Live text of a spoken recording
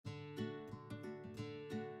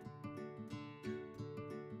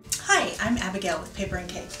Hi, I'm Abigail with Paper and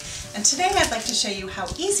Cake, and today I'd like to show you how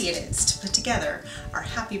easy it is to put together our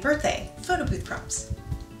happy birthday photo booth props.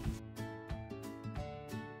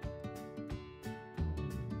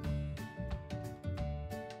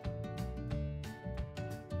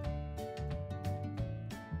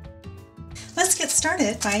 Let's get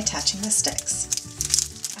started by attaching the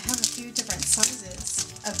sticks. I have a few different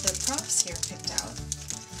sizes of the props here picked out,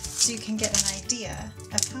 so you can get an idea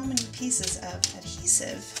of how many pieces of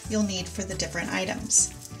adhesive you'll need for the different items.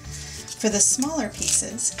 For the smaller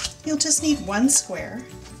pieces, you'll just need one square.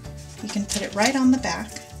 You can put it right on the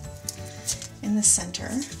back in the center,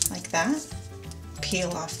 like that.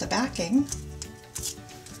 Peel off the backing,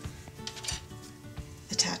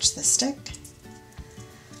 attach the stick,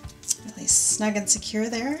 really snug and secure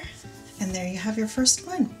there, and there you have your first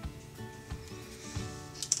one.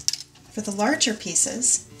 For the larger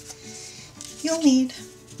pieces, you'll need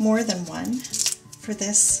more than one. For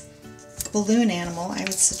this balloon animal, I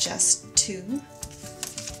would suggest 2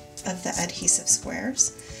 of the adhesive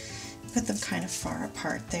squares. Put them kind of far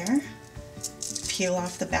apart there. Peel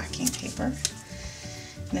off the backing paper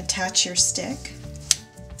and attach your stick.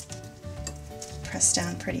 Press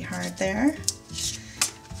down pretty hard there.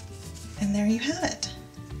 And there you have it.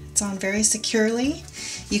 It's on very securely.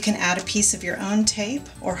 You can add a piece of your own tape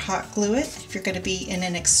or hot glue it if you're going to be in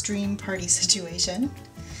an extreme party situation.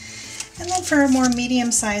 And then for a more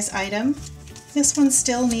medium-sized item, this one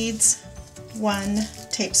still needs 1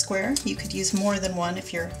 tape square. You could use more than one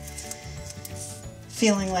if you're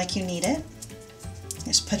feeling like you need it.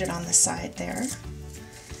 Just put it on the side there.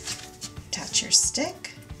 Attach your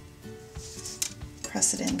stick.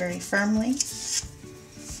 Press it in very firmly.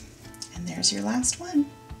 And there's your last one.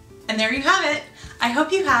 And there you have it! I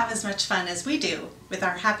hope you have as much fun as we do with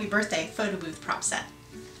our Happy Birthday photo booth prop set.